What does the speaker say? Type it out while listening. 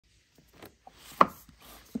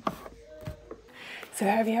So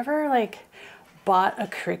have you ever like bought a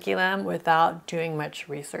curriculum without doing much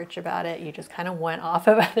research about it? You just kind of went off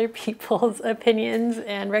of other people's opinions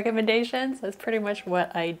and recommendations. That's pretty much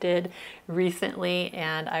what I did recently,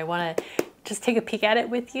 and I want to just take a peek at it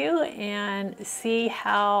with you and see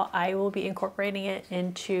how I will be incorporating it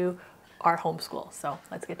into our homeschool. So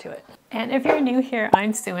let's get to it. And if you're new here,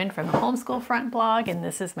 I'm Xuan from the Homeschool Front blog, and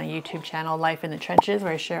this is my YouTube channel, Life in the Trenches,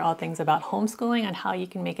 where I share all things about homeschooling and how you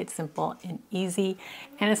can make it simple and easy.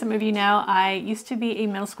 And as some of you know, I used to be a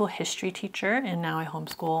middle school history teacher, and now I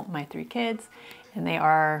homeschool my 3 kids, and they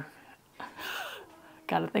are,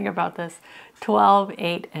 gotta think about this, 12,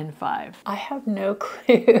 8, and 5. I have no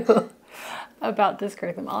clue about this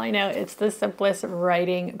curriculum. All I know, it's the simplest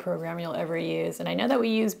writing program you'll ever use. And I know that we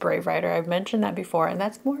use Brave Writer. I've mentioned that before, and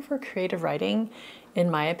that's more for creative writing,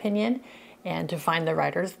 in my opinion, and to find the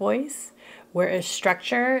writer's voice. Whereas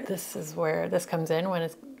structure, this is where this comes in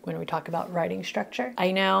when we talk about writing structure.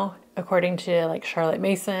 I know, according to like Charlotte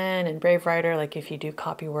Mason and Brave Writer, like if you do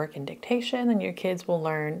copy work and dictation, then your kids will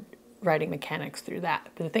learn writing mechanics through that.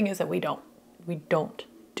 But the thing is that we don't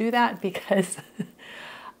do that because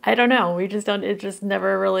I don't know, we just don't, it just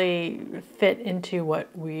never really fit into what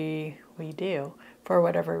we do for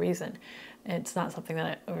whatever reason. It's not something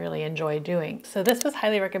that I really enjoy doing. So this was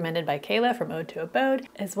highly recommended by Kayla from Ode to Abode,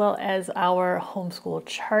 as well as our homeschool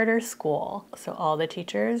charter school. So all the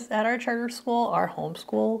teachers at our charter school are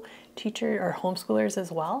homeschool teachers or homeschoolers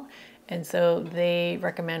as well. And so they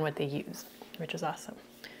recommend what they use, which is awesome.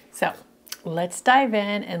 So let's dive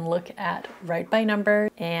in and look at Write by Number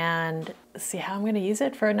and see how I'm going to use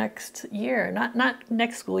it for next year. Not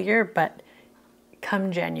next school year, but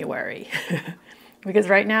come January. Because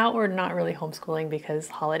right now we're not really homeschooling because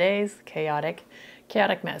holidays, chaotic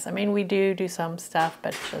mess. I mean, we do some stuff,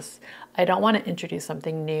 but it's just, I don't want to introduce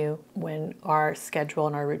something new when our schedule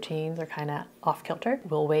and our routines are kind of off kilter.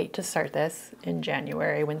 We'll wait to start this in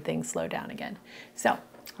January when things slow down again. So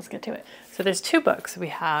let's get to it. So there's 2 books. We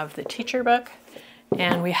have the teacher book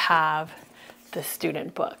and we have the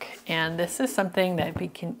student book. And this is something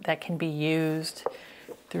that can be used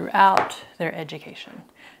throughout their education.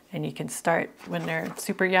 And you can start when they're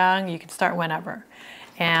super young, you can start whenever.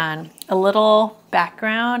 And a little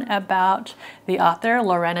background about the author,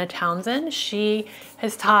 Lorena Townsend. She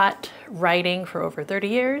has taught writing for over 30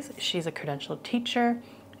 years. She's a credentialed teacher.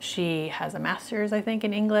 She has a master's, I think,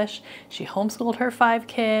 in English. She homeschooled her 5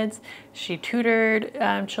 kids. She tutored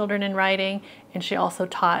children in writing, and she also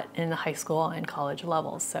taught in the high school and college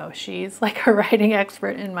levels. So she's like a writing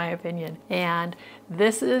expert, in my opinion. And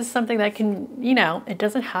this is something that can, you know, it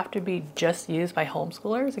doesn't have to be just used by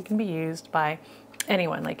homeschoolers. It can be used by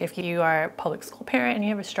anyone. Like if you are a public school parent and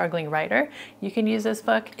you have a struggling writer, you can use this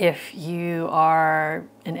book. If you are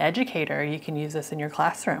an educator, you can use this in your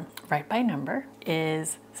classroom. Write by Number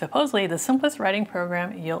is supposedly the simplest writing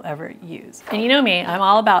program you'll ever use. And you know me, I'm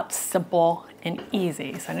all about simple and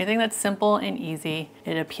easy. So anything that's simple and easy,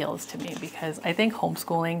 it appeals to me because I think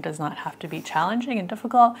homeschooling does not have to be challenging and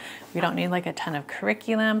difficult. We don't need like a ton of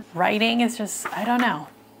curriculum. Writing is just, I don't know.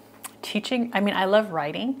 Teaching, I mean, I love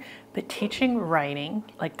writing, but teaching writing,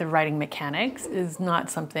 like the writing mechanics, is not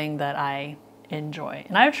something that I enjoy.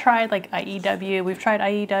 And I've tried like IEW, we've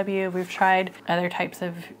tried other types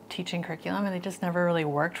of teaching curriculum, and they just never really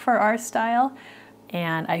worked for our style.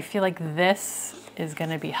 And I feel like this is going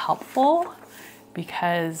to be helpful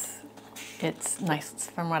because it's nice,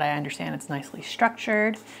 from what I understand, it's nicely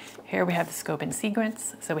structured. Here we have the scope and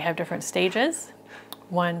sequence. So we have different stages,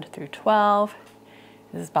 1 through 12.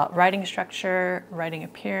 This is about writing structure, writing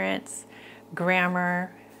appearance,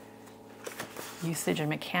 grammar, usage and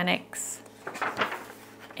mechanics,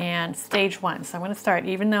 and stage 1. So I'm going to start,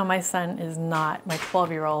 even though my son is not, my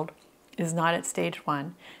 12-year-old is not at stage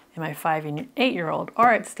 1, and my 5 and 8-year-old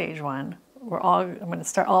are at stage 1. I'm going to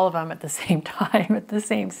start all of them at the same time, at the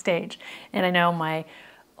same stage. And I know my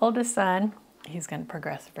oldest son, he's going to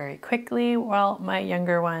progress very quickly, while my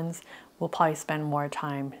younger ones will probably spend more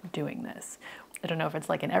time doing this. I don't know if it's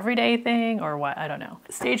like an everyday thing or what, I don't know.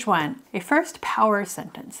 Stage 1, a first power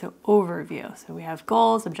sentence, so overview. So we have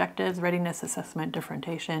goals, objectives, readiness, assessment,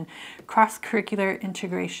 differentiation, cross-curricular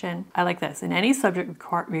integration. I like this. In any subject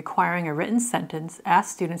requiring a written sentence,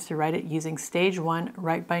 ask students to write it using stage 1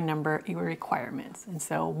 Write by Number requirements. And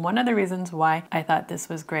so one of the reasons why I thought this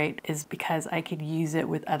was great is because I could use it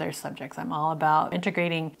with other subjects. I'm all about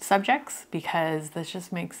integrating subjects because this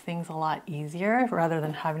just makes things a lot easier rather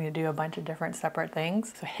than having to do a bunch of different separate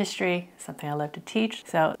things. So history is something I love to teach.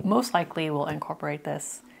 So most likely we'll incorporate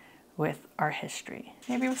this with our history.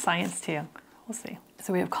 Maybe with science too. We'll see.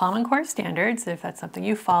 So we have Common Core standards, if that's something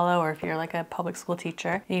you follow, or if you're like a public school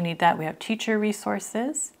teacher, you need that. We have teacher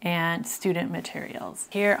resources and student materials.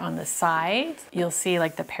 Here on the side, you'll see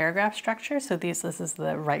like the paragraph structure. So this is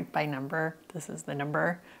the write by number. This is the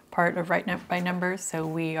number part of write by numbers. So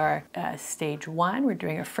we are stage 1. We're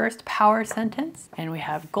doing a first power sentence, and we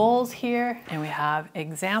have goals here, and we have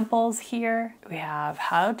examples here. We have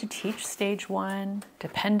how to teach stage 1,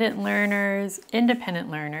 dependent learners, independent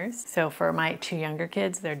learners. So for my 2 younger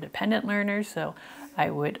kids, they're dependent learners. So I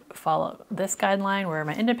would follow this guideline, where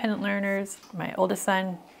my independent learners, my oldest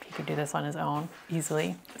son, he could do this on his own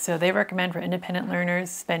easily. So they recommend for independent learners,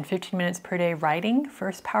 spend 15 minutes per day writing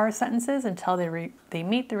first power sentences until they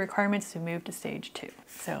meet the requirements to move to stage 2.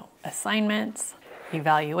 So assignments,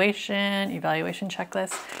 evaluation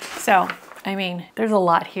checklist. So, I mean, there's a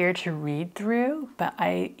lot here to read through, but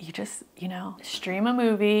you just, you know, stream a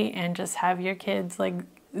movie and just have your kids like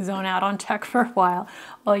zone out on tech for a while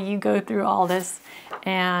you go through all this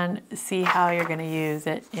and see how you're going to use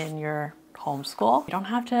it in your homeschool. You don't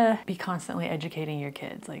have to be constantly educating your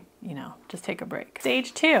kids, like, you know, just take a break.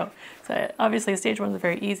 Stage 2. So obviously stage 1 is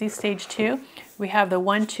very easy. Stage 2, we have the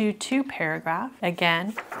 1, 2, 2 paragraph.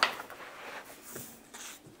 Again,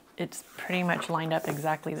 it's pretty much lined up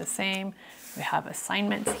exactly the same. We have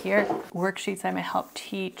assignments here, worksheets that may help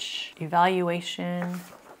teach, evaluation,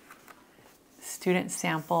 student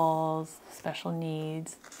samples, special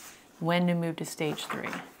needs, when to move to stage 3.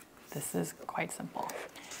 This is quite simple.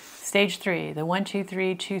 Stage 3, the 1, 2,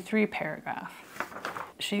 3, 2, 3 paragraph.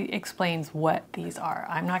 She explains what these are.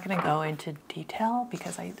 I'm not going to go into detail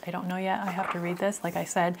because I don't know yet. I have to read this. Like I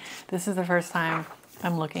said, this is the first time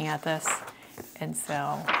I'm looking at this. And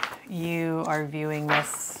so you are viewing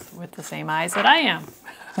this with the same eyes that I am.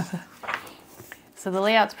 So the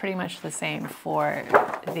layout's pretty much the same for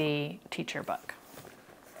the teacher book.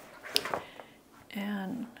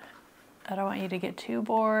 And I don't want you to get too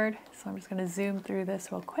bored, so I'm just going to zoom through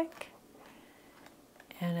this real quick.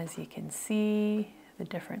 And as you can see, the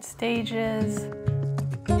different stages,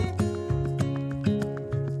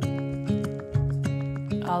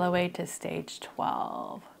 all the way to stage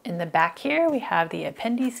 12. In the back here, we have the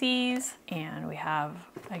appendices, and we have,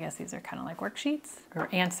 I guess these are kind of like worksheets, or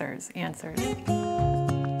answers. And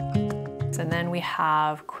then we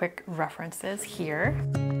have quick references here.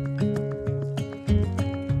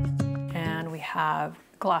 Have a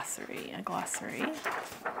glossary.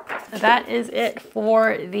 That is it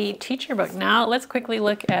for the teacher book. Now let's quickly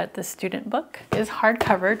look at the student book. It's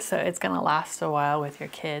hardcovered, so it's going to last a while with your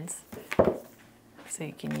kids. So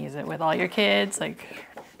you can use it with all your kids, like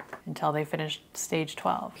until they finish stage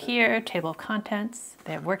 12. Here, table of contents.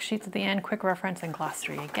 They have worksheets at the end, quick reference, and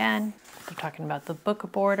glossary again. They're talking about the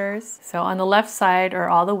book borders. So on the left side are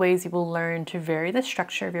all the ways you will learn to vary the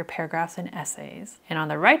structure of your paragraphs and essays. And on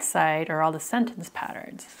the right side are all the sentence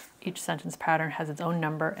patterns. Each sentence pattern has its own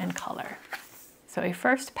number and color. So a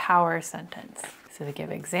first power sentence. So they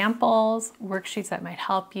give examples, worksheets that might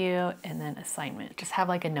help you, and then assignment. Just have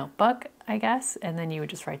like a notebook, I guess, and then you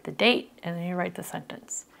would just write the date, and then you write the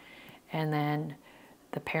sentence. And then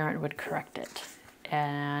the parent would correct it.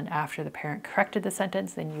 And after the parent corrected the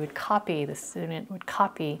sentence, then the student would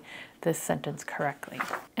copy this sentence correctly.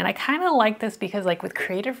 And I kind of like this because, like, with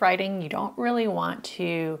creative writing, you don't really want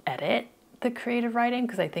to edit the creative writing,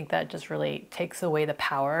 because I think that just really takes away the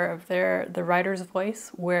power of the writer's voice.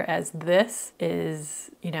 Whereas this is,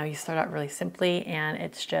 you know, you start out really simply, and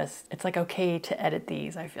it's like okay to edit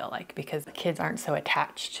these, I feel like, because the kids aren't so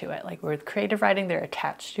attached to it. Like with creative writing, they're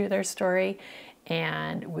attached to their story.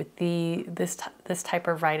 And with this type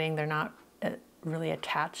of writing, they're not really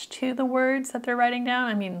attached to the words that they're writing down.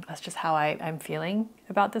 I mean, that's just how I'm feeling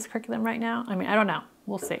about this curriculum right now. I mean, I don't know.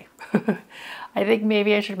 We'll see. I think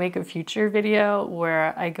maybe I should make a future video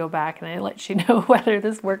where I go back and I let you know whether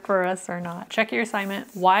this worked for us or not. Check your assignment.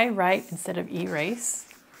 Why write instead of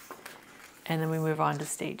erase? And then we move on to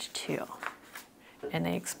stage 2. And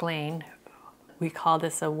they explain, we call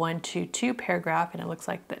this a 1, 2, 2 paragraph, and it looks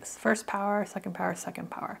like this. First power, second power, second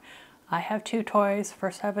power. I have 2 toys.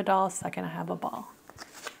 First I have a doll, second I have a ball.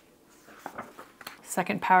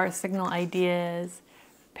 Second power, signal ideas.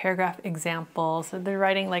 Paragraph examples. So they're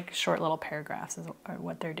writing like short little paragraphs is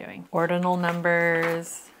what they're doing. Ordinal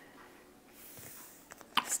numbers,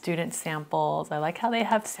 student samples. I like how they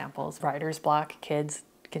have samples. Writer's block, kids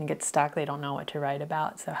can get stuck. They don't know what to write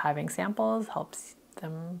about. So having samples helps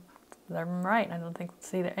them write. I don't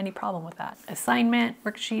see any problem with that. Assignment,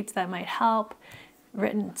 worksheets that might help.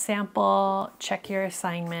 Written sample, check your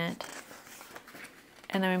assignment.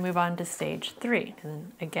 And then we move on to stage 3.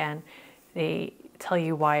 And again, tell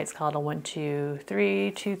you why it's called a 1, 2,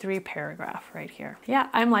 3, 2, 3 paragraph right here. Yeah,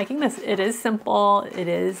 I'm liking this. It is simple.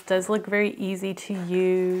 Does look very easy to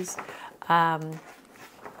use.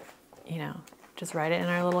 You know, just write it in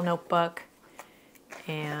our little notebook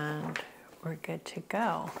and we're good to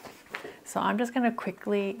go. So I'm just going to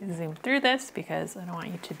quickly zoom through this because I don't want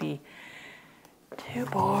you to be too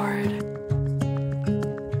bored.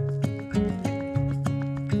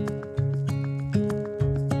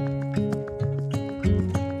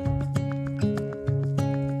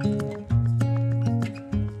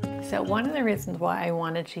 So one of the reasons why I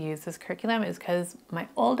wanted to use this curriculum is because my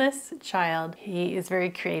oldest child, he is very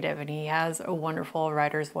creative and he has a wonderful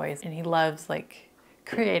writer's voice and he loves like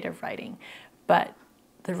creative writing. But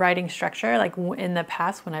the writing structure, like in the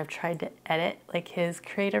past when I've tried to edit like his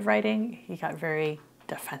creative writing, he got very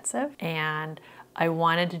defensive and I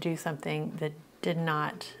wanted to do something that did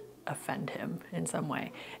not offend him in some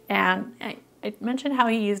way. And I mentioned how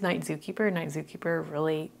he used Night Zookeeper. Night Zookeeper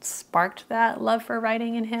really sparked that love for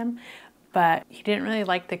writing in him, but he didn't really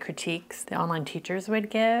like the critiques the online teachers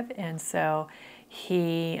would give, and so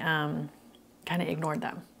he kind of ignored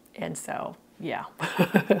them. And so, yeah.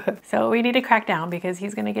 So we need to crack down because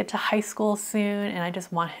he's going to get to high school soon, and I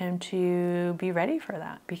just want him to be ready for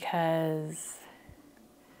that because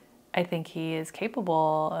I think he is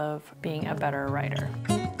capable of being a better writer.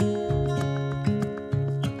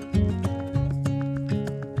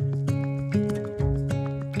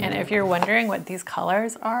 And if you're wondering what these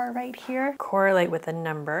colors are right here, correlate with a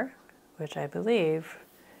number, which I believe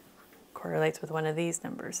correlates with one of these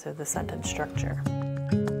numbers, so the sentence structure.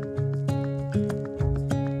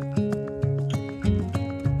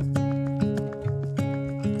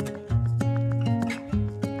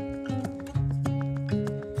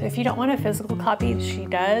 So if you don't want a physical copy, she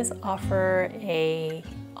does offer an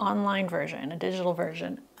online version, a digital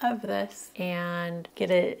version of this, and get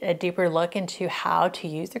a deeper look into how to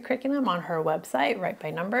use the curriculum on her website, Write by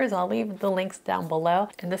Numbers. I'll leave the links down below.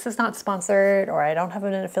 And this is not sponsored, or I don't have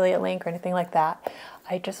an affiliate link or anything like that.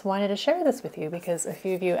 I just wanted to share this with you because a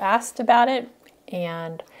few of you asked about it,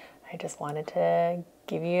 and I just wanted to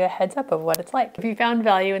give you a heads up of what it's like. If you found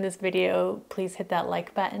value in this video, please hit that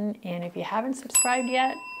like button. And if you haven't subscribed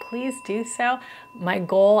yet, please do so. My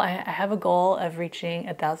goal, I have a goal of reaching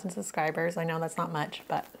 1,000 subscribers. I know that's not much,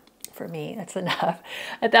 but for me, that's enough.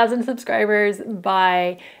 1,000 subscribers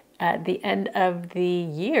by the end of the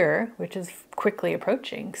year, which is quickly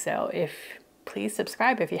approaching. So please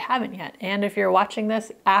subscribe if you haven't yet. And if you're watching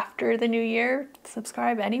this after the new year,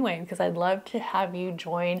 subscribe anyway, because I'd love to have you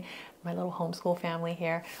join my little homeschool family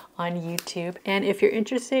here on YouTube. And if you're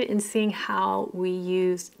interested in seeing how we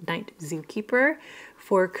use Night Zookeeper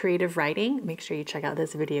for creative writing, make sure you check out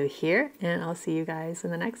this video here, and I'll see you guys in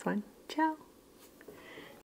the next one. Ciao.